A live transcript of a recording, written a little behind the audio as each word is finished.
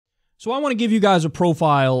So I want to give you guys a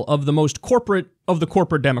profile of the most corporate of the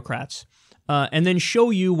corporate Democrats, and then show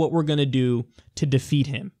you what we're going to do to defeat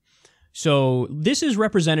him. So this is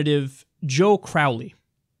Representative Joe Crowley.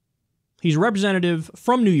 He's a representative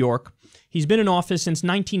from New York. He's been in office since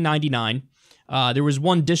 1999. There was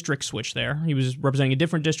one district switch there. He was representing a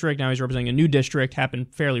different district. Now he's representing a new district. Happened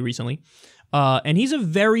fairly recently. And he's a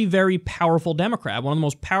very, very powerful Democrat, one of the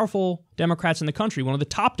most powerful Democrats in the country, one of the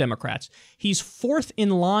top Democrats. He's fourth in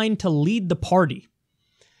line to lead the party.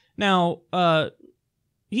 Now,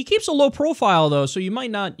 he keeps a low profile, though, so you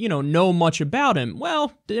might not, know much about him.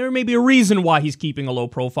 Well, there may be a reason why he's keeping a low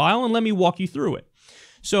profile, and let me walk you through it.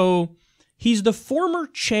 So, he's the former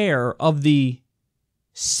chair of the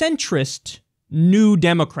centrist New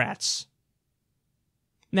Democrats.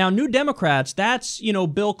 Now, New Democrats, that's,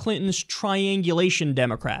 Bill Clinton's triangulation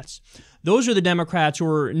Democrats. Those are the Democrats who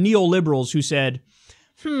are neoliberals who said,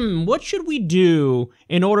 what should we do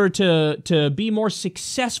in order to be more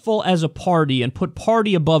successful as a party and put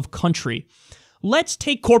party above country? Let's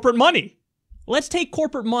take corporate money. Let's take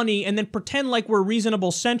corporate money and then pretend like we're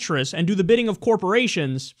reasonable centrists and do the bidding of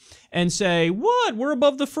corporations and say, what? We're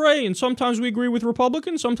above the fray, and sometimes we agree with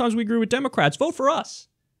Republicans, sometimes we agree with Democrats. Vote for us.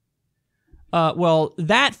 Well,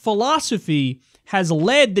 that philosophy has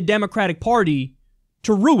led the Democratic Party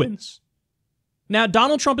to ruins. Now,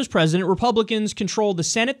 Donald Trump is president. Republicans control the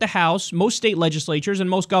Senate, the House, most state legislatures, and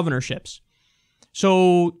most governorships.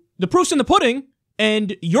 So the proof's in the pudding,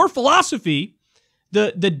 and your philosophy,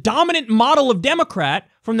 the dominant model of Democrat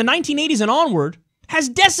from the 1980s and onward, has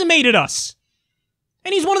decimated us.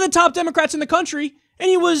 And he's one of the top Democrats in the country, and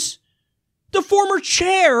he was the former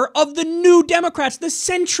chair of the New Democrats, the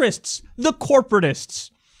centrists, the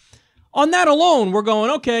corporatists. On that alone, we're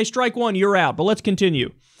going, okay, strike one, you're out, but let's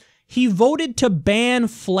continue. He voted to ban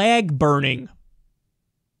flag burning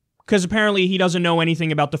because apparently he doesn't know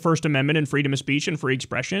anything about the First Amendment and freedom of speech and free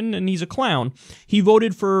expression, and he's a clown. He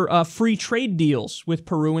voted for free trade deals with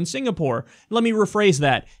Peru and Singapore. Let me rephrase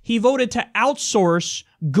that. He voted to outsource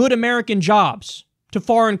good American jobs to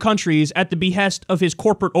foreign countries at the behest of his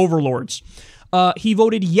corporate overlords. He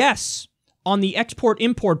voted yes on the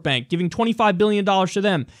Export-Import Bank, giving $25 billion to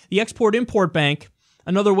them. The Export-Import Bank,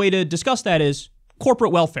 another way to discuss that is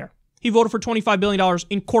corporate welfare. He voted for $25 billion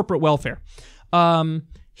in corporate welfare.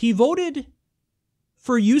 He voted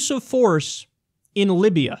for use of force in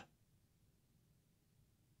Libya.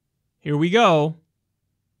 Here we go.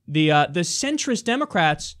 The centrist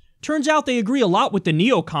Democrats, turns out they agree a lot with the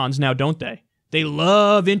neocons now, don't they? They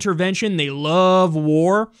love intervention. They love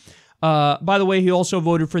war. By the way, he also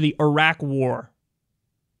voted for the Iraq War.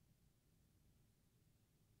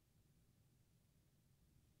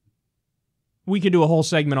 We could do a whole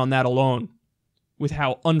segment on that alone with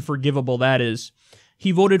how unforgivable that is.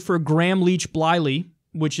 He voted for Gramm-Leach-Bliley,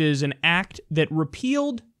 which is an act that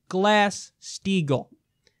repealed Glass-Steagall.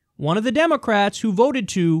 One of the Democrats who voted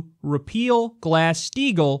to repeal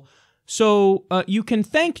Glass-Steagall. So you can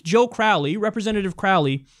thank Joe Crowley, Representative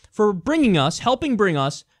Crowley, for helping bring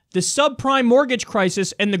us the subprime mortgage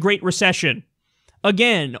crisis and the Great Recession.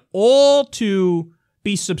 Again, all to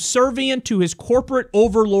be subservient to his corporate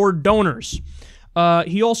overlord donors.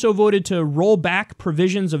 He also voted to roll back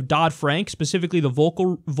provisions of Dodd-Frank, specifically the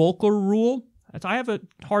Volcker rule. I have a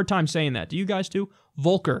hard time saying that. Do you guys too?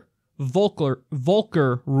 Volcker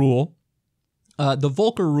rule. The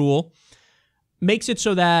Volcker rule makes it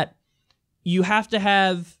so that you have to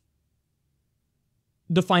have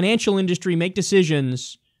the financial industry make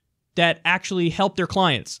decisions that actually help their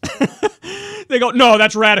clients. They go, no,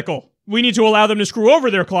 that's radical. We need to allow them to screw over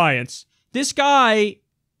their clients. This guy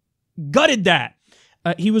gutted that.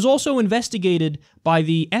 He was also investigated by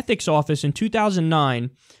the ethics office in 2009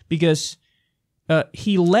 because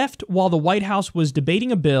he left while the White House was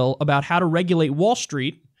debating a bill about how to regulate Wall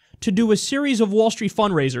Street to do a series of Wall Street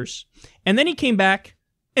fundraisers. And then he came back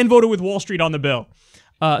and voted with Wall Street on the bill.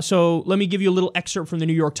 So let me give you a little excerpt from the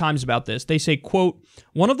New York Times about this. They say, quote,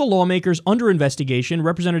 one of the lawmakers under investigation,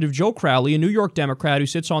 Representative Joe Crowley, a New York Democrat who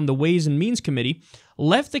sits on the Ways and Means Committee,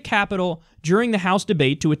 left the Capitol during the House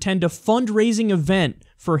debate to attend a fundraising event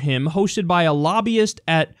for him hosted by a lobbyist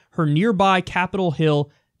at her nearby Capitol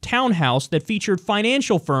Hill townhouse that featured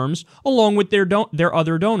financial firms along with their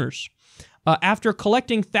other donors. After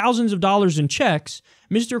collecting thousands of dollars in checks,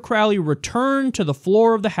 Mr. Crowley returned to the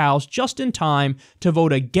floor of the House just in time to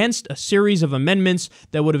vote against a series of amendments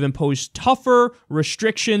that would have imposed tougher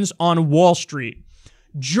restrictions on Wall Street.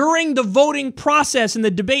 During the voting process and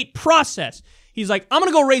the debate process, he's like, I'm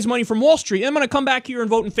going to go raise money from Wall Street, and I'm going to come back here and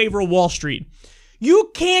vote in favor of Wall Street.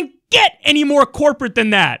 You can't get any more corporate than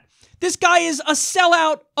that. This guy is a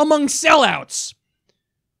sellout among sellouts.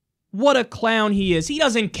 What a clown he is. He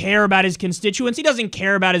doesn't care about his constituents. He doesn't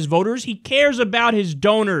care about his voters. He cares about his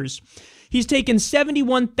donors. He's taken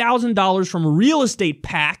 $71,000 from real estate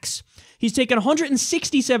PACs. He's taken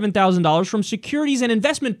 $167,000 from securities and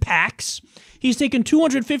investment PACs. He's taken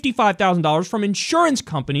 $255,000 from insurance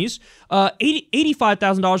companies,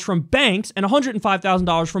 $85,000 from banks, and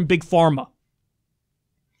 $105,000 from Big Pharma.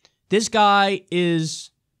 This guy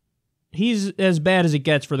he's as bad as it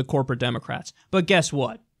gets for the corporate Democrats. But guess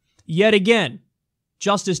what? Yet again,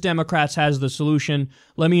 Justice Democrats has the solution.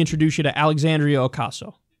 Let me introduce you to Alexandria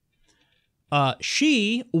Ocasio.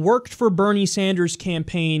 She worked for Bernie Sanders'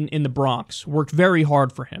 campaign in the Bronx, worked very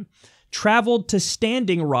hard for him, traveled to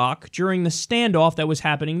Standing Rock during the standoff that was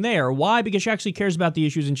happening there. Why? Because she actually cares about the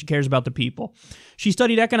issues and she cares about the people. She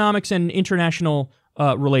studied economics and international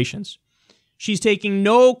relations. She's taking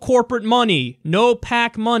no corporate money, no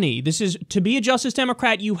PAC money. This is, to be a Justice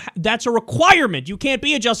Democrat, that's a requirement. You can't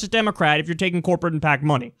be a Justice Democrat if you're taking corporate and PAC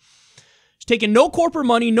money. She's taking no corporate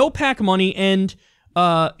money, no PAC money, and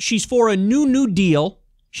she's for a New Deal.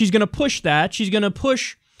 She's going to push that. She's going to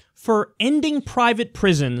push for ending private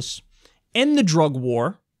prisons, end the drug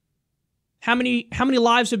war. How many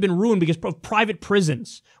lives have been ruined because of private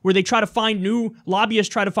prisons, where they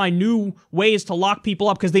lobbyists try to find new ways to lock people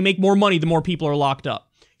up because they make more money the more people are locked up.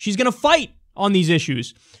 She's going to fight on these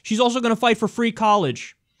issues. She's also going to fight for free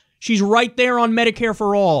college. She's right there on Medicare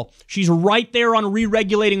for all. She's right there on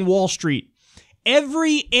re-regulating Wall Street.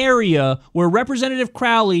 Every area where Representative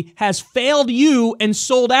Crowley has failed you and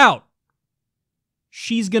sold out,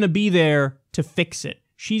 she's going to be there to fix it.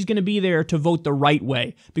 She's going to be there to vote the right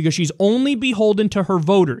way because she's only beholden to her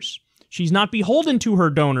voters. She's not beholden to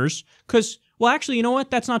her donors because, well, actually, you know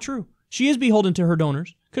what? That's not true. She is beholden to her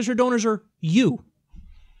donors because her donors are you.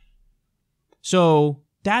 So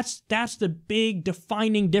that's the big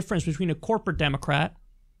defining difference between a corporate Democrat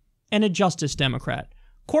and a Justice Democrat.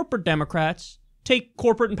 Corporate Democrats take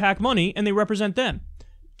corporate and PAC money and they represent them.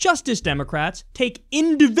 Justice Democrats take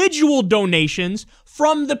individual donations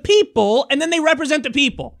from the people, and then they represent the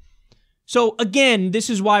people. So again, this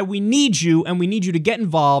is why we need you, and we need you to get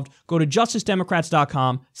involved. Go to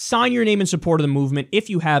justicedemocrats.com, sign your name in support of the movement if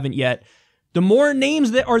you haven't yet. The more names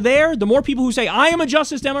that are there, the more people who say, I am a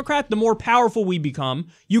Justice Democrat, the more powerful we become.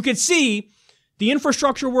 You can see the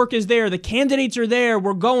infrastructure work is there. The candidates are there.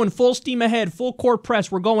 We're going full steam ahead, full court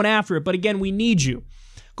press. We're going after it. But again, we need you.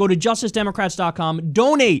 Go to justicedemocrats.com.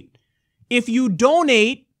 Donate. If you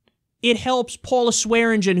donate, it helps Paula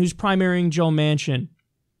Swearingen, who's primarying Joe Manchin.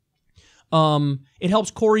 It helps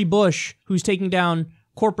Cori Bush, who's taking down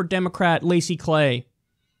corporate Democrat Lacey Clay.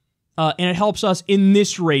 And it helps us in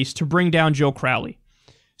this race to bring down Joe Crowley.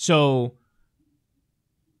 So,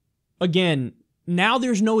 again, now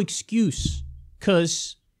there's no excuse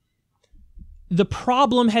because the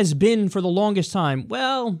problem has been for the longest time,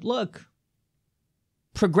 well, look,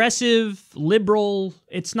 progressive, liberal,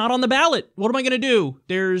 it's not on the ballot. What am I going to do?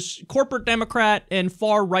 There's corporate Democrat and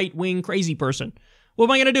far right-wing crazy person. What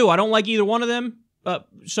am I going to do? I don't like either one of them,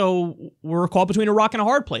 so we're caught between a rock and a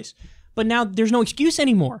hard place. But now there's no excuse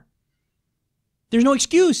anymore. There's no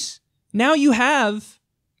excuse. Now you have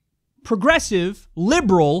progressive,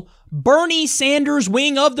 liberal, Bernie Sanders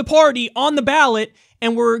wing of the party on the ballot,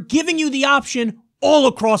 and we're giving you the option all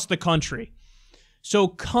across the country. So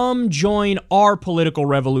come join our political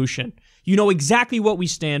revolution. You know exactly what we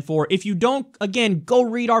stand for. If you don't, again, go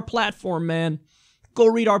read our platform, man. Go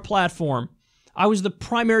read our platform. I was the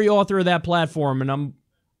primary author of that platform, and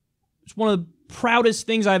it's one of the proudest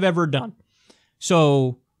things I've ever done.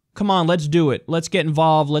 So come on, let's do it. Let's get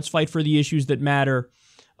involved. Let's fight for the issues that matter.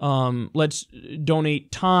 Let's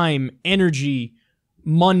donate time, energy,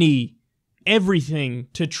 money, everything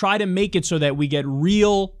to try to make it so that we get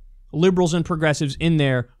real liberals and progressives in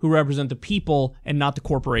there who represent the people and not the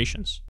corporations.